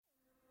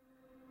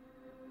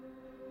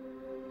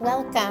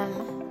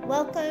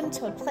Welcome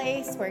to a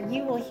place where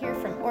you will hear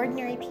from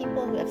ordinary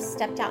people who have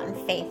stepped out in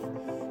faith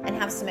and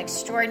have some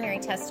extraordinary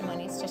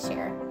testimonies to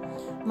share.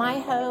 My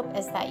hope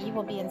is that you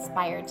will be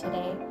inspired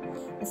today,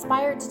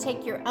 inspired to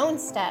take your own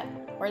step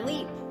or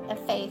leap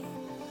of faith,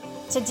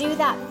 to do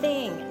that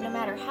thing, no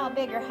matter how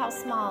big or how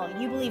small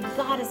you believe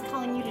God is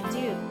calling you to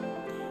do.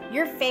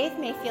 Your faith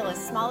may feel as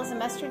small as a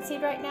mustard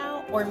seed right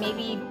now, or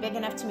maybe big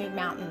enough to move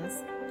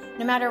mountains.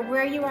 No matter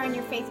where you are in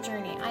your faith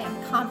journey, I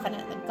am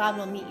confident that God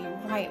will meet you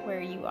right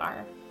where you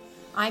are.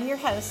 I'm your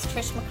host,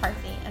 Trish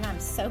McCarthy, and I'm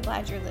so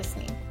glad you're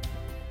listening.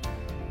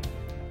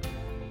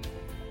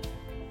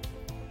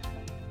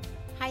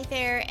 Hi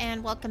there,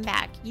 and welcome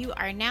back. You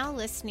are now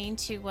listening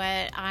to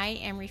what I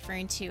am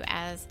referring to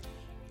as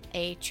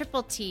a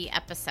Triple T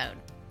episode.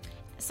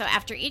 So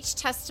after each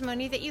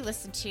testimony that you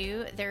listen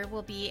to, there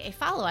will be a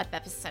follow-up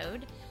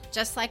episode,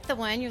 just like the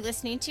one you're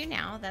listening to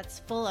now, that's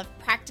full of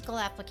practical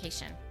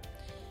application.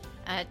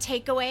 A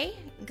takeaway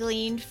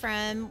gleaned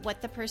from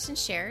what the person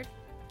shared,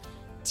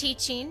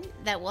 teaching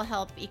that will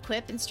help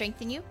equip and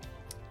strengthen you,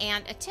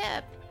 and a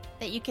tip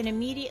that you can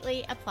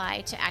immediately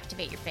apply to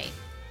activate your faith.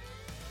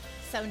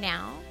 So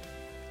now,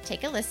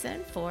 take a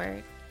listen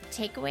for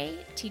takeaway,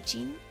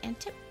 teaching, and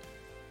tip.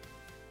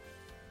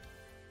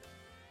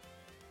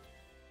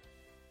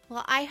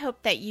 Well, I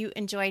hope that you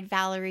enjoyed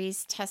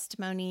Valerie's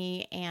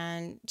testimony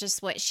and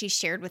just what she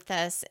shared with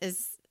us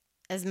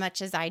as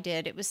much as I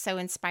did. It was so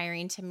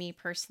inspiring to me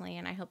personally,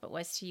 and I hope it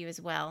was to you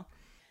as well.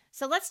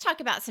 So let's talk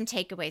about some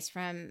takeaways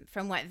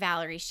from what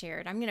Valerie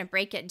shared. I'm going to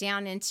break it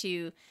down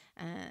into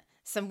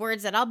some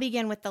words that I'll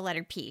begin with the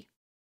letter P.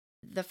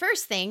 The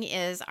first thing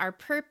is our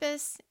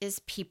purpose is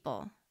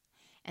people.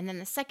 And then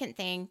the second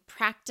thing,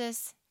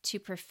 practice to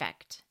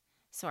perfect.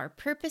 So our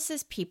purpose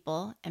is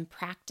people and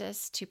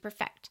practice to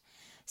perfect.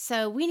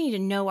 So we need to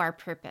know our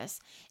purpose.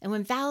 And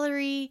when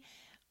Valerie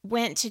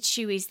went to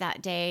Chewy's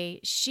that day,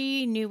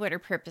 she knew what her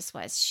purpose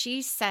was.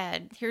 She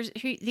said,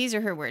 these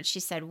are her words. She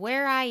said,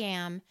 "Where I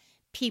am,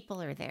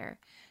 people are there.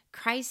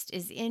 Christ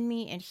is in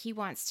me and he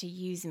wants to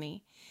use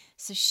me."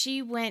 So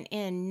she went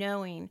in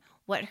knowing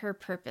what her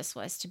purpose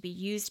was, to be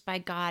used by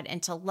God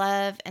and to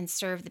love and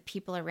serve the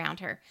people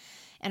around her.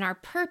 And our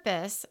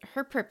purpose,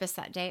 her purpose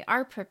that day,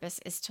 our purpose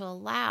is to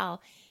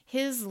allow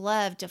his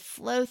love to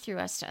flow through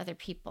us to other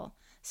people.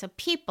 So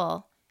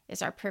people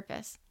is our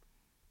purpose.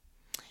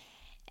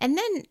 And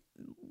then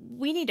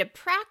we need to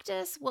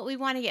practice what we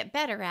want to get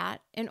better at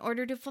in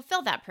order to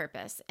fulfill that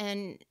purpose.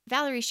 And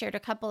Valerie shared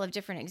a couple of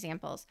different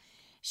examples.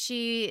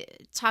 She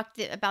talked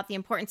about the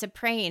importance of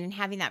praying and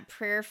having that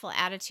prayerful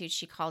attitude,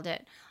 she called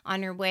it, on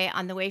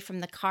the way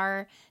from the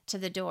car to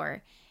the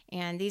door.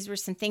 And these were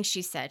some things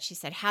she said. She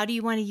said, "How do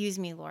you want to use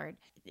me, Lord?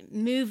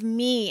 Move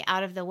me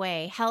out of the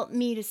way. Help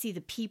me to see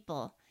the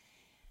people."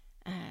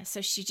 So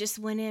she just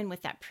went in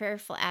with that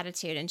prayerful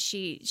attitude, and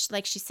she,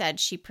 like she said,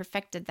 she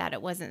perfected that.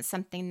 It wasn't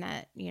something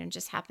that,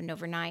 just happened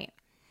overnight.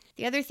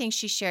 The other thing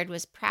she shared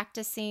was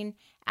practicing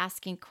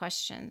asking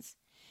questions.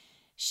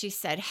 She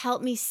said,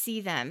 "Help me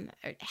see them,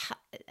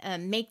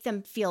 make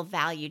them feel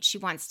valued." She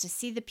wants to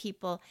see the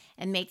people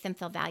and make them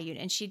feel valued,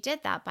 and she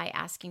did that by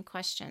asking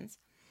questions.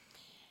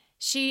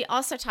 She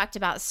also talked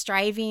about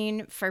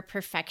striving for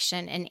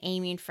perfection and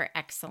aiming for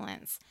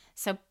excellence.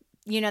 So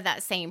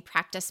that saying,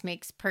 practice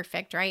makes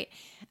perfect, right?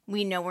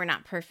 We know we're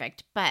not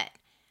perfect, but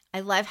I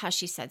love how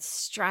she said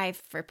strive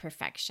for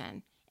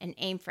perfection and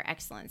aim for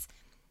excellence.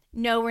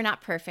 No, we're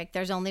not perfect.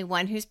 There's only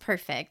one who's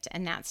perfect,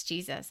 and that's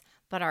Jesus.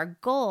 But our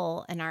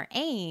goal and our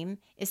aim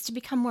is to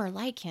become more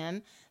like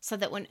him so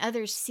that when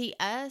others see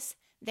us,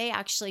 they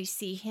actually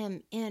see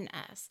him in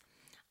us.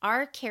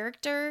 Our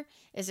character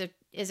is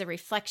a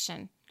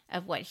reflection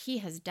of what he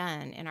has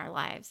done in our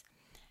lives.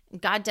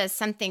 God does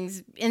some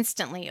things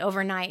instantly,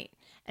 overnight,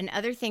 and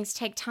other things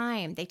take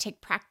time. They take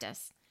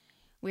practice.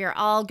 We are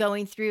all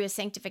going through a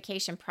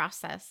sanctification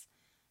process.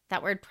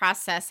 That word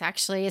process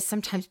actually is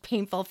sometimes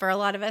painful for a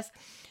lot of us,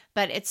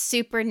 but it's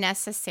super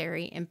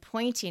necessary in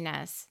pointing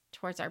us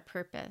towards our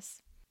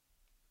purpose.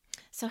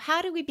 So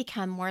how do we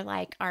become more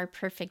like our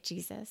perfect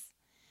Jesus?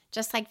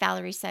 Just like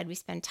Valerie said, we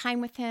spend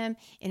time with him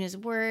in his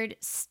word,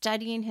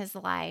 studying his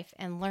life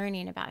and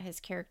learning about his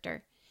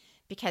character,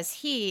 because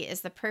he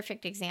is the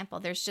perfect example.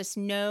 There's just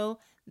no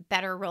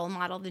better role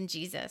model than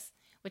Jesus,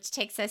 which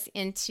takes us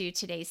into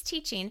today's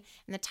teaching.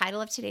 And the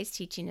title of today's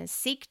teaching is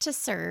Seek to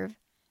Serve,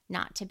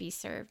 Not to Be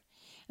Served.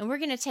 And we're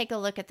going to take a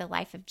look at the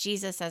life of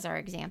Jesus as our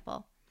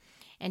example.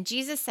 And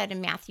Jesus said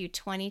in Matthew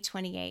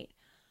 20:28,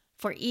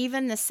 "For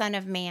even the Son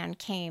of Man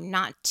came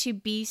not to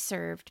be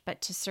served,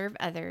 but to serve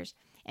others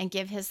and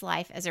give his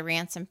life as a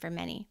ransom for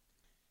many."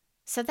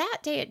 So that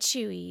day at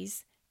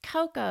Chewy's,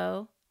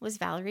 Coco was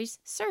Valerie's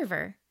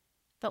server.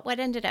 But what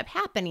ended up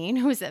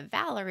happening was that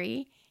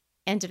Valerie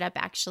ended up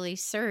actually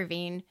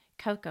serving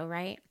Coco,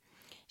 right?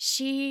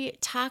 She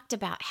talked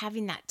about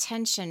having that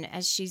tension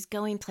as she's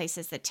going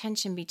places, the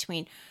tension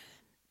between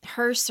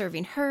her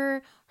serving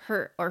her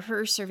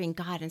serving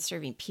God and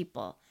serving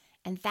people.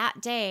 And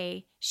that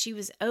day, she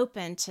was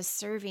open to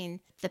serving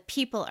the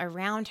people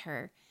around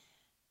her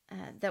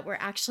that were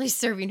actually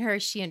serving her,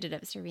 she ended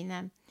up serving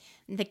them.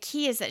 And the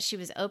key is that she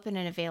was open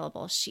and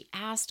available. She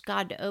asked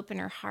God to open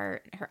her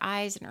heart, her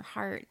eyes and her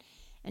heart,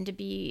 and to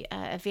be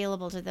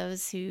available to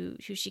those who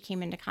she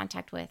came into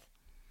contact with.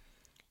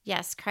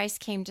 Yes, Christ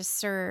came to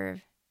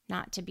serve,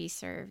 not to be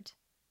served.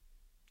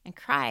 And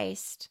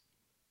Christ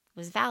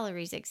was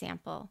Valerie's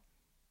example,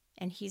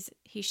 and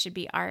he should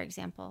be our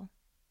example.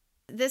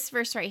 This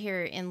verse right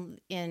here in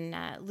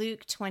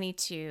Luke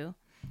 22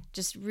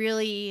 just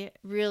really,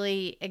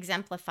 really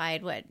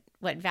exemplified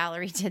what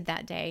Valerie did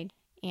that day.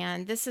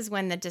 And this is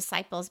when the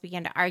disciples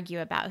began to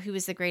argue about who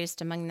was the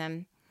greatest among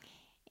them.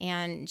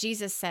 And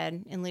Jesus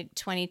said in Luke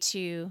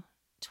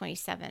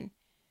 22:27,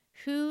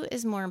 "Who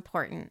is more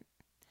important,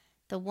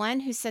 the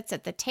one who sits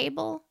at the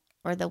table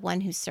or the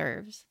one who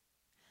serves?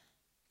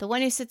 The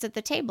one who sits at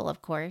the table,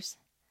 of course,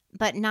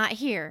 but not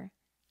here,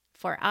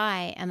 for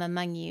I am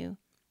among you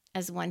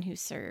as one who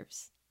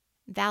serves."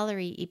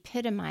 Valerie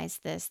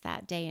epitomized this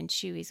that day in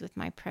Chuy's with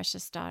my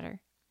precious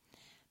daughter.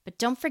 But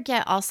don't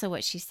forget also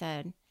what she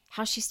said,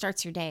 how she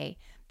starts her day.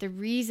 The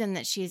reason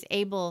that she is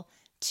able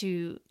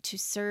to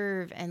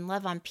serve and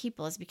love on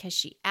people is because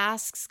she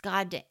asks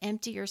God to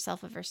empty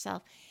herself of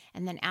herself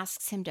and then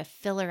asks him to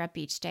fill her up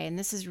each day. And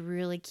this is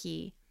really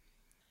key.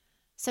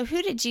 So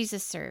who did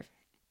Jesus serve?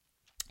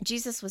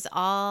 Jesus was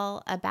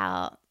all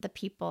about the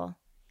people.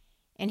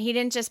 And he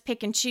didn't just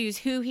pick and choose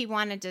who he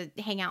wanted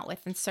to hang out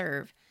with and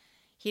serve.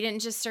 He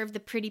didn't just serve the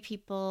pretty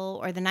people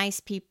or the nice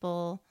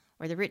people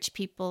or the rich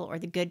people or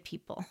the good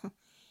people.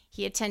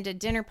 He attended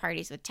dinner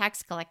parties with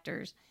tax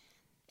collectors,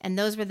 and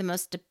those were the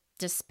most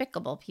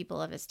despicable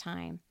people of his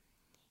time.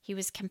 He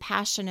was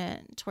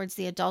compassionate towards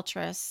the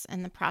adulteress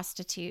and the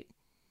prostitute.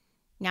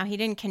 Now, he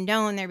didn't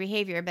condone their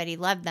behavior, but he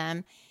loved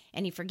them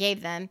and he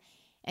forgave them,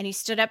 and he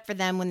stood up for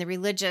them when the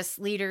religious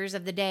leaders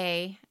of the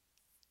day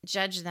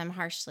judged them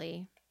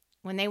harshly.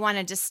 When they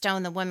wanted to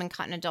stone the woman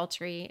caught in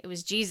adultery, it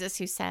was Jesus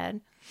who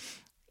said,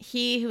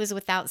 "He who is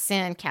without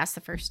sin cast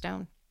the first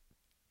stone."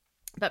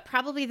 But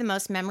probably the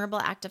most memorable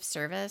act of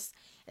service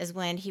is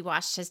when he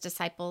washed his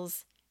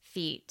disciples'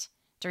 feet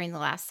during the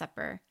Last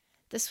Supper.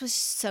 This was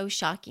so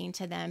shocking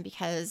to them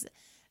because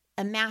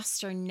a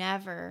master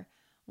never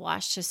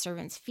washed his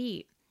servants'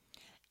 feet.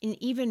 And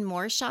even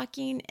more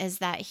shocking is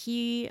that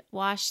he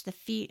washed the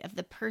feet of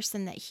the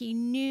person that he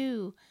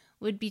knew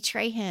would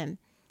betray him.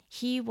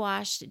 He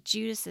washed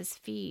Judas's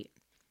feet.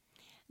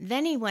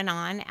 Then he went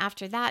on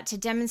after that to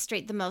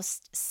demonstrate the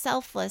most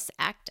selfless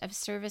act of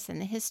service in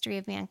the history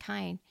of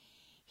mankind.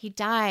 He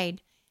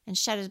died and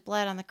shed his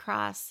blood on the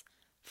cross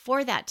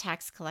for that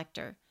tax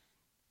collector,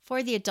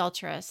 for the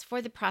adulteress,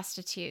 for the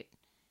prostitute,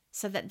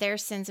 so that their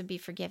sins would be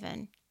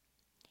forgiven.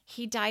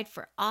 He died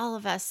for all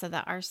of us so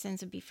that our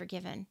sins would be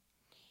forgiven.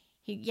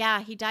 He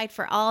died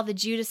for all the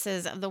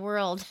Judases of the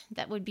world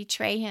that would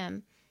betray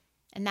him.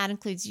 And that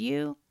includes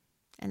you,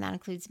 and that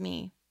includes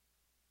me.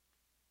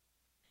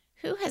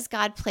 Who has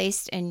God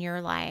placed in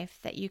your life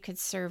that you could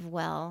serve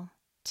well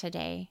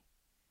today?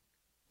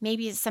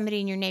 Maybe it's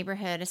somebody in your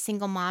neighborhood, a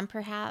single mom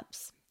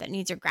perhaps, that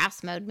needs her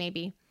grass mowed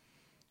maybe.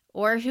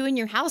 Or who in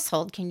your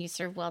household can you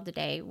serve well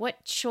today?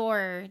 What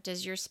chore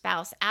does your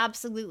spouse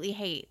absolutely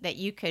hate that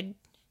you could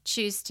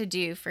choose to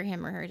do for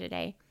him or her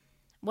today?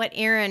 What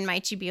errand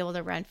might you be able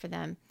to run for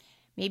them?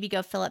 Maybe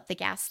go fill up the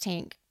gas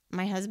tank.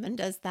 My husband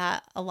does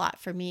that a lot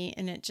for me,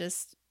 and it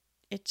just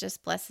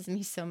blesses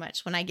me so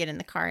much when I get in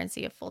the car and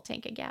see a full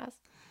tank of gas.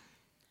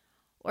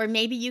 Or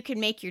maybe you can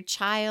make your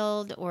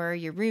child or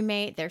your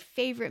roommate their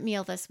favorite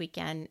meal this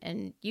weekend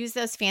and use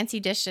those fancy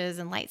dishes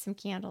and light some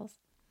candles.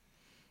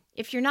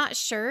 If you're not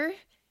sure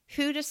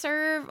who to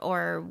serve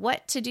or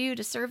what to do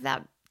to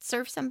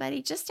serve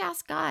somebody, just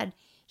ask God.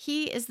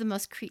 He is the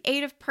most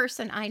creative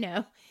person I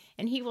know,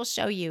 and he will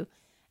show you,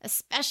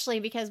 especially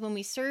because when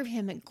we serve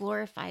him, it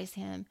glorifies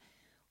him.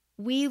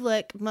 We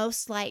look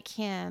most like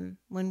him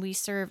when we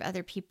serve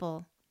other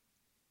people.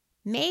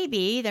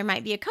 Maybe there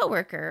might be a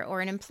coworker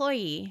or an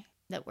employee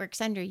that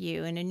works under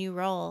you in a new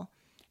role,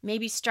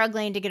 maybe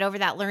struggling to get over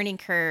that learning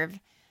curve,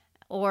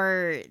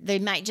 or they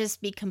might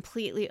just be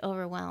completely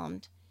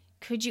overwhelmed.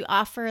 Could you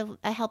offer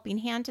a helping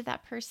hand to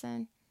that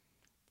person?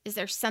 Is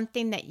there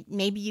something that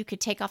maybe you could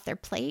take off their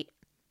plate?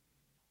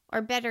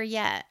 Or better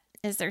yet,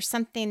 is there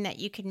something that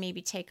you could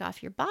maybe take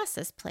off your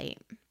boss's plate?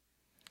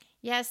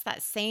 Yes,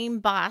 that same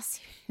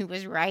boss who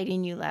was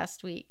writing you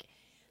last week.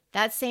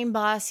 That same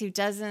boss who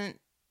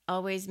doesn't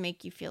always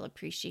make you feel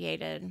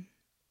appreciated.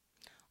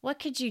 What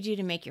could you do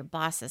to make your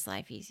boss's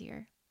life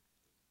easier?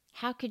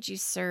 How could you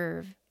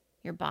serve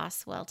your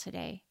boss well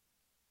today?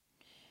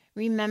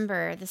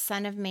 Remember, the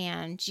Son of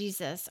Man,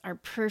 Jesus, our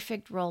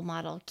perfect role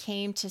model,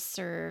 came to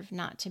serve,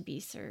 not to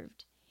be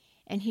served.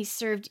 And he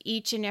served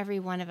each and every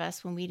one of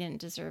us when we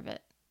didn't deserve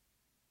it.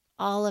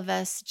 All of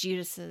us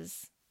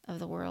Judases of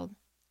the world.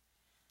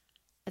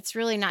 It's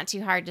really not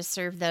too hard to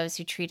serve those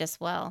who treat us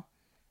well.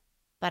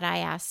 But I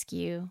ask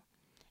you,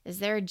 is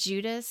there a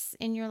Judas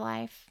in your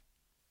life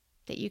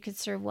that you could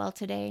serve well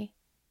today?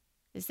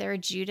 Is there a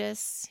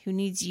Judas who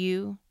needs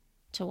you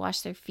to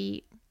wash their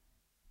feet?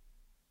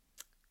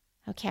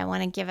 Okay, I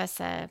want to give us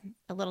a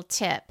little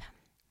tip.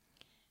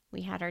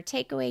 We had our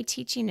takeaway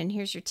teaching, and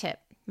here's your tip.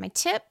 My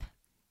tip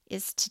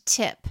is to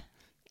tip,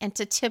 and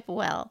to tip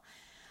well.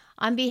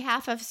 On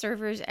behalf of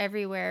servers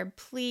everywhere,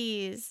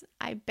 please,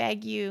 I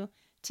beg you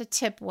to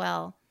tip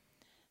well.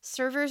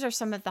 Servers are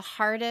some of the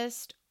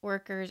hardest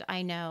workers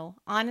I know.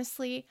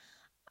 Honestly,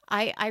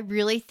 I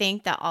really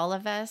think that all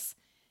of us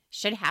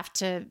should have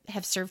to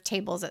have served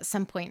tables at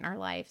some point in our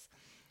lives.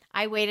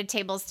 I waited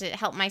tables to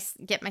help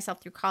get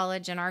myself through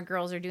college, and our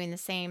girls are doing the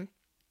same,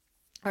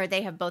 or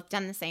they have both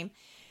done the same.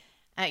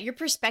 Your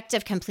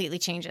perspective completely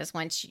changes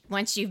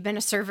once you've been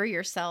a server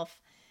yourself.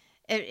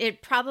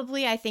 It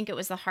probably, I think it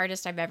was the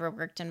hardest I've ever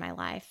worked in my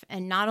life.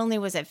 And not only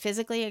was it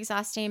physically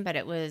exhausting, but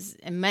it was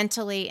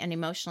mentally and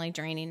emotionally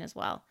draining as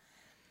well.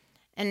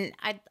 And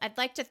I'd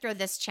like to throw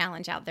this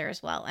challenge out there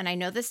as well. And I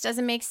know this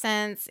doesn't make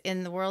sense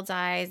in the world's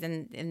eyes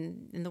and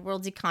in the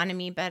world's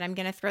economy, but I'm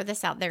going to throw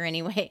this out there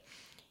anyway.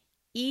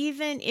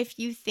 Even if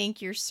you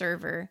think your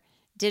server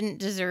didn't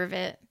deserve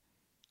it,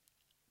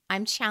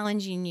 I'm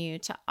challenging you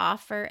to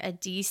offer a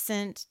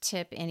decent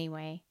tip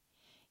anyway.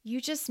 You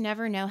just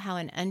never know how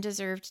an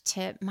undeserved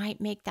tip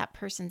might make that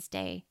person's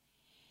day.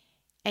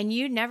 And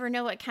you never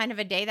know what kind of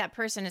a day that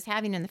person is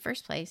having in the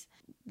first place.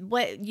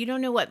 You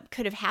don't know what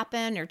could have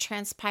happened or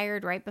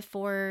transpired right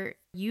before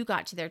you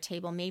got to their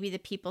table. Maybe the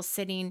people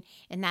sitting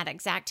in that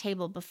exact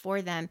table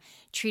before them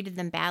treated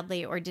them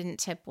badly or didn't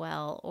tip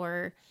well,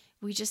 or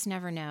we just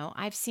never know.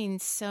 I've seen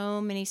so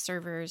many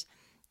servers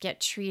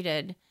get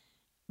treated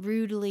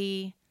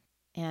rudely,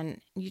 and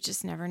you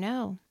just never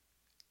know.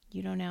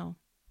 You don't know.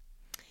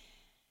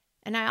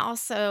 And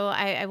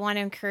I want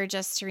to encourage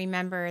us to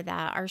remember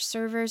that our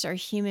servers are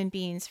human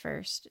beings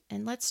first,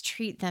 and let's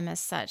treat them as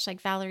such. Like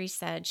Valerie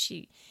said,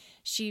 she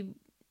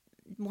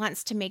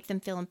wants to make them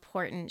feel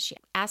important. She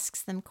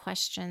asks them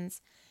questions.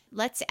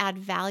 Let's add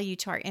value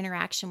to our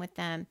interaction with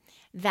them,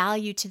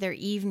 value to their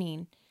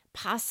evening,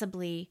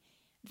 possibly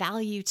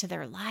value to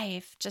their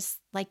life, just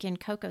like in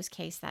Coco's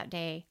case that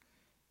day.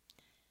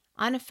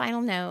 On a final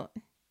note,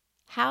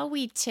 how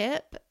we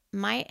tip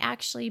might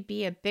actually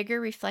be a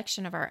bigger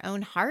reflection of our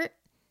own heart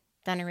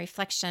than a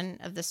reflection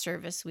of the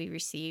service we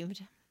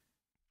received.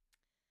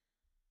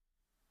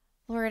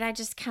 Lord, I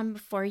just come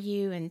before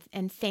you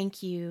and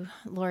thank you,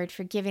 Lord,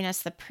 for giving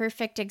us the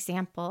perfect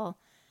example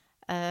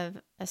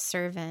of a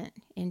servant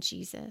in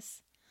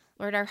Jesus.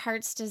 Lord, our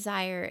heart's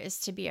desire is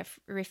to be a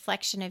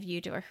reflection of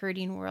you to a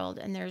hurting world,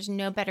 and there's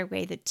no better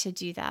way to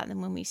do that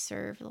than when we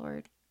serve,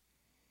 Lord.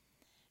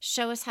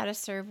 Show us how to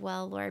serve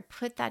well, Lord.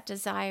 Put that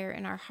desire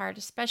in our heart,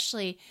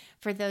 especially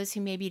for those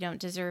who maybe don't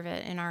deserve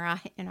it in our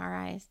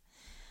eyes.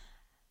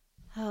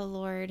 Oh,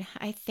 Lord,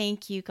 I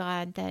thank you,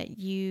 God, that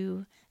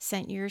you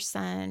sent your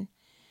Son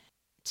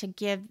to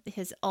give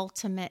his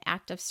ultimate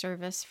act of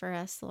service for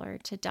us,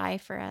 Lord, to die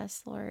for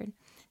us, Lord.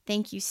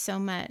 Thank you so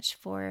much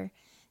for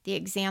the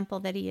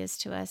example that he is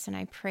to us. And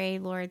I pray,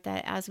 Lord,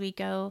 that as we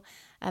go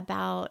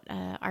about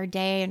our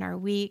day and our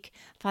week,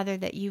 Father,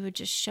 that you would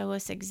just show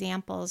us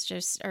examples,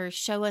 or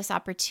show us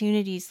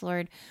opportunities,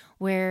 Lord,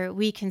 where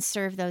we can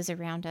serve those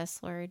around us,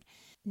 Lord,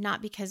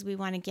 not because we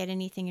want to get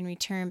anything in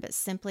return, but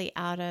simply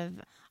out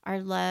of our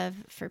love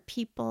for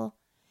people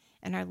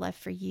and our love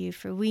for you.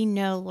 For we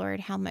know, Lord,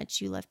 how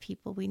much you love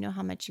people. We know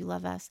how much you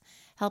love us.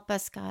 Help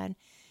us, God.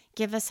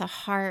 Give us a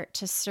heart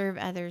to serve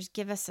others.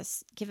 Give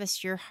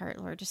us your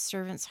heart, Lord, a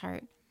servant's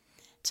heart,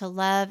 to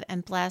love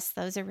and bless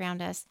those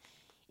around us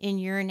in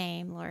your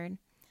name, Lord,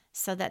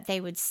 so that they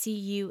would see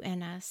you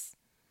in us.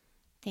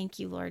 Thank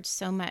you, Lord,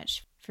 so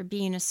much for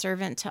being a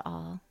servant to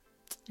all.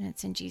 And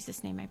it's in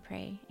Jesus' name I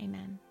pray.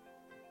 Amen.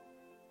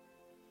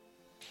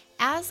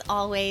 As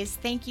always,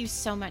 thank you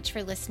so much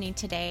for listening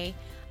today.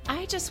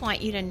 I just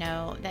want you to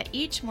know that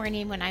each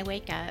morning when I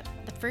wake up,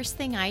 the first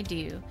thing I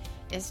do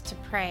is to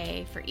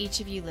pray for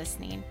each of you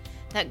listening,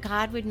 that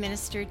God would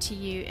minister to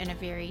you in a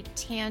very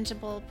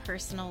tangible,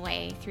 personal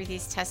way through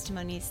these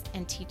testimonies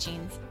and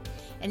teachings.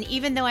 And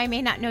even though I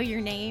may not know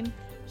your name,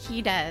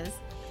 he does.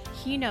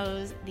 He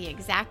knows the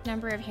exact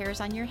number of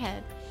hairs on your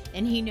head,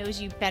 and he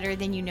knows you better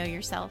than you know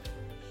yourself.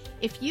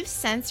 If you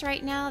sense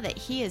right now that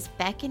he is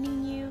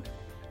beckoning you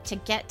to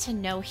get to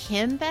know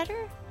him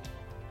better,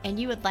 and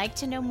you would like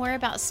to know more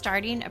about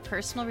starting a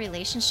personal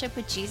relationship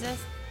with Jesus,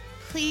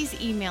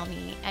 please email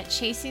me at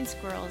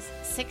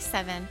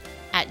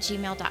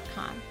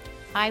chasingsquirrels67@gmail.com.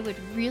 I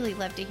would really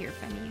love to hear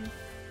from you.